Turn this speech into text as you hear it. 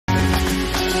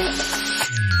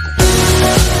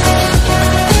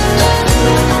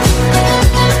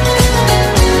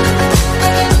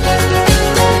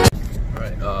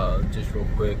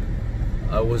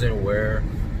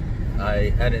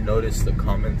might have noticed the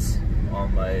comments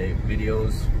on my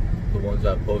videos, the ones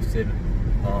I posted,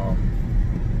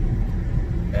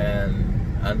 and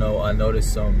I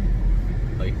noticed some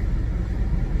like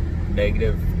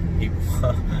negative people,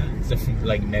 some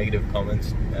like negative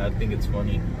comments. And I think it's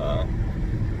funny,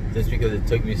 just because it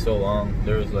took me so long.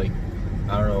 There was like,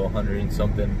 I don't know, 100 and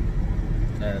something,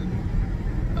 and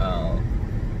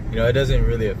you know, it doesn't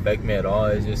really affect me at all.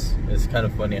 It's kind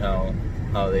of funny how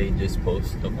they just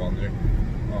post stuff on there.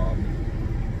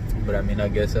 But I mean, I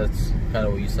guess that's kind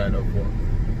of what you sign up for.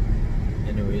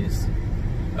 Anyways,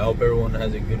 I hope everyone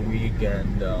has a good week,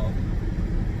 and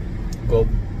go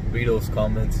read those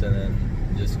comments and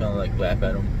then just kind of like laugh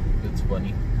at them. It's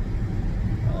funny.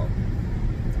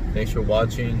 Thanks for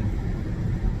watching.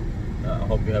 I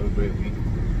hope you have a great week.